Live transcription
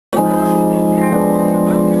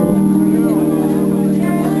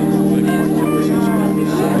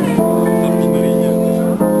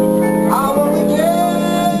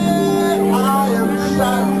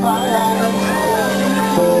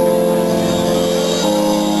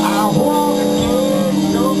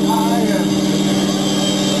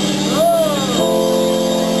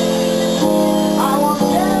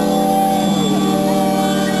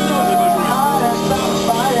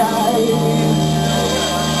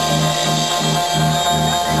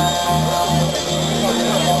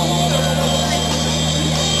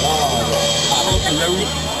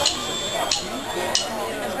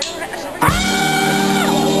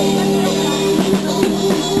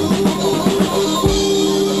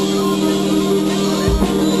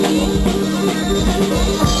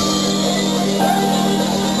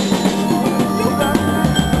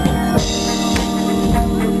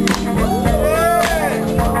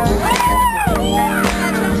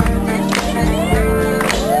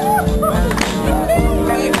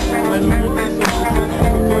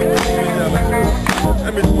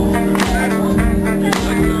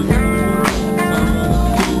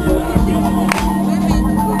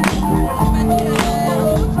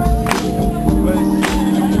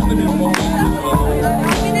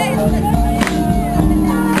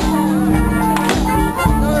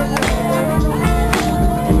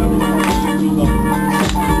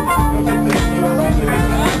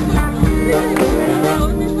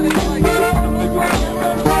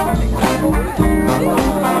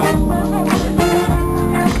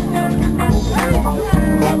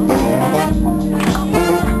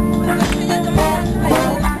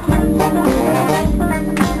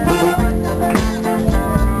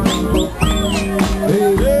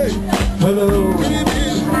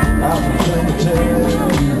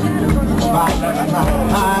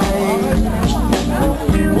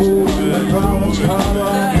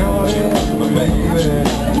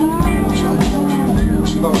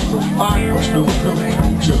What's no coming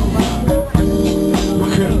to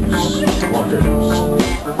walkers.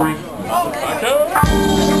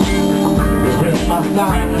 With my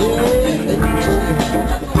life,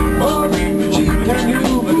 oh, she can you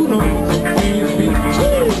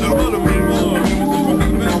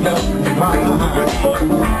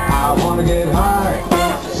I wanna get high,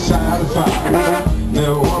 satisfied.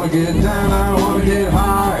 Never wanna get down, I wanna get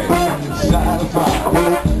high,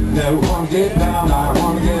 satisfied. Never wanna get down, I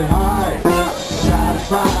wanna get high,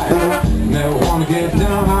 satisfied. Never wanna get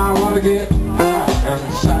down, I wanna get high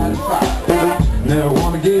and satisfied. Never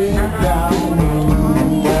wanna get down.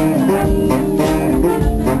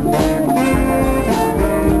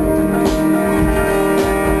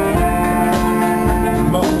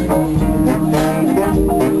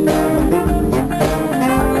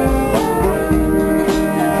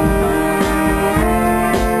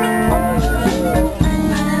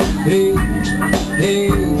 Hey, hey,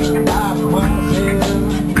 I'm myself.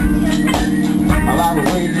 I like the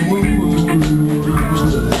way you move.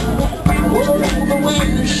 Oh, the way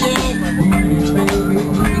you shake, baby.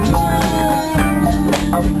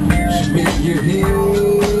 Spin your head.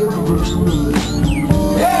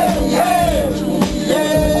 Yeah, yeah,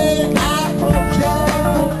 yeah. I'm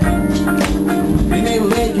myself. And they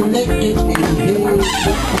let you naked in your head.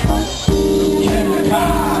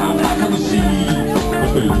 I'm not gonna see.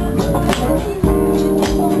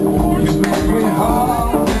 You make me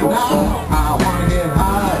hard now. I wanna get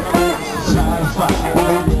high, satisfied.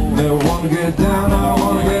 Never wanna get down, I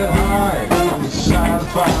wanna get high,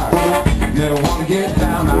 satisfied. Never wanna get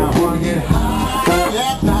down, I wanna get high,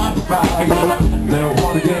 satisfied. Never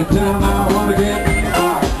wanna get down, I wanna get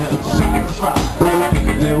high, satisfied.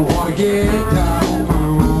 Never wanna get down.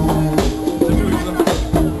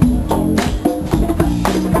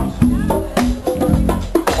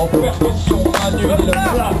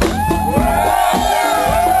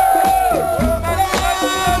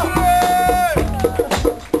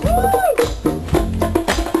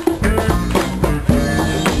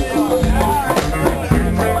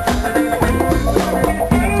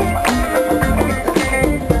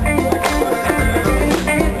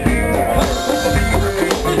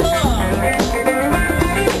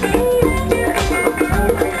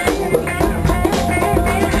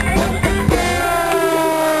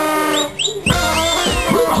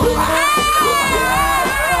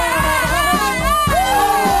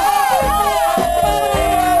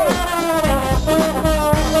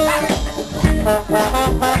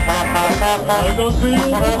 I don't see you.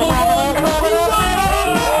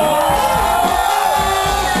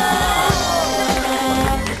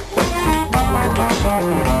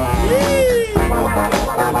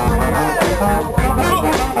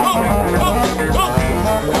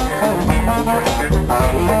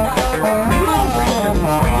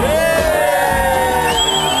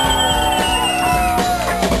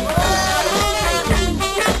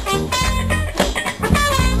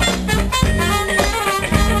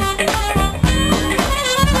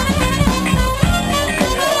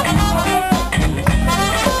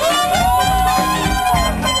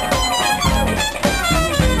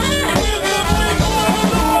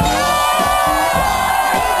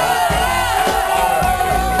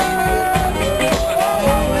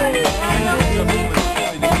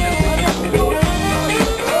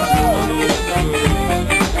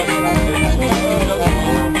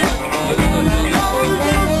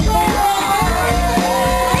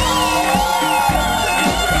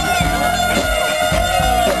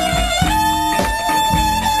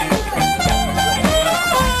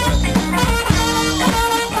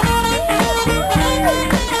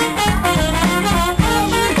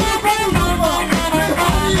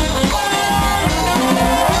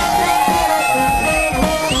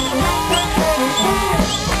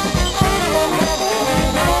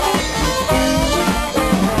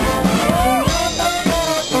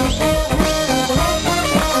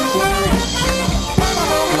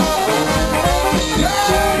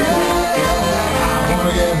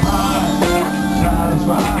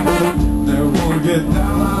 Get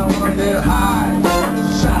down, I wanna get high,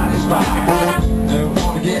 satisfied. Never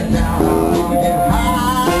wanna get down, I wanna get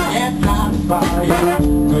high and satisfied.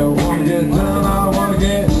 Never wanna get down, I wanna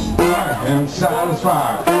get high and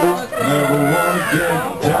satisfied. Never wanna get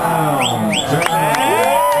down,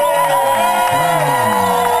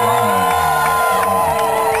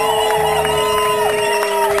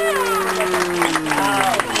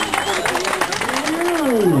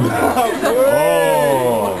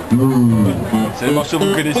 C'est le morceau que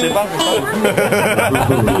vous connaissez pas, c'est ça?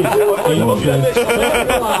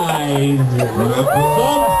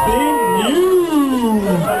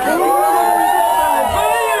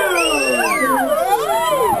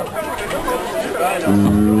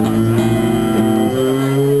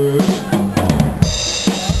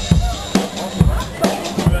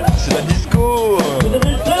 c'est la disco. Vous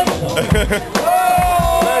aimez le club?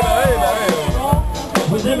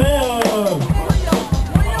 Vous aimez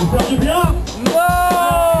vous faire du bien?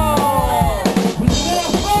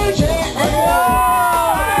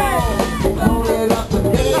 Vous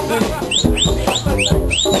aimez la fête?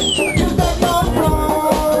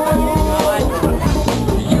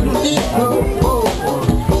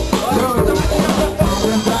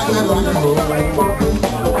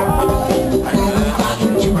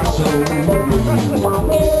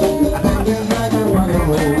 Oh,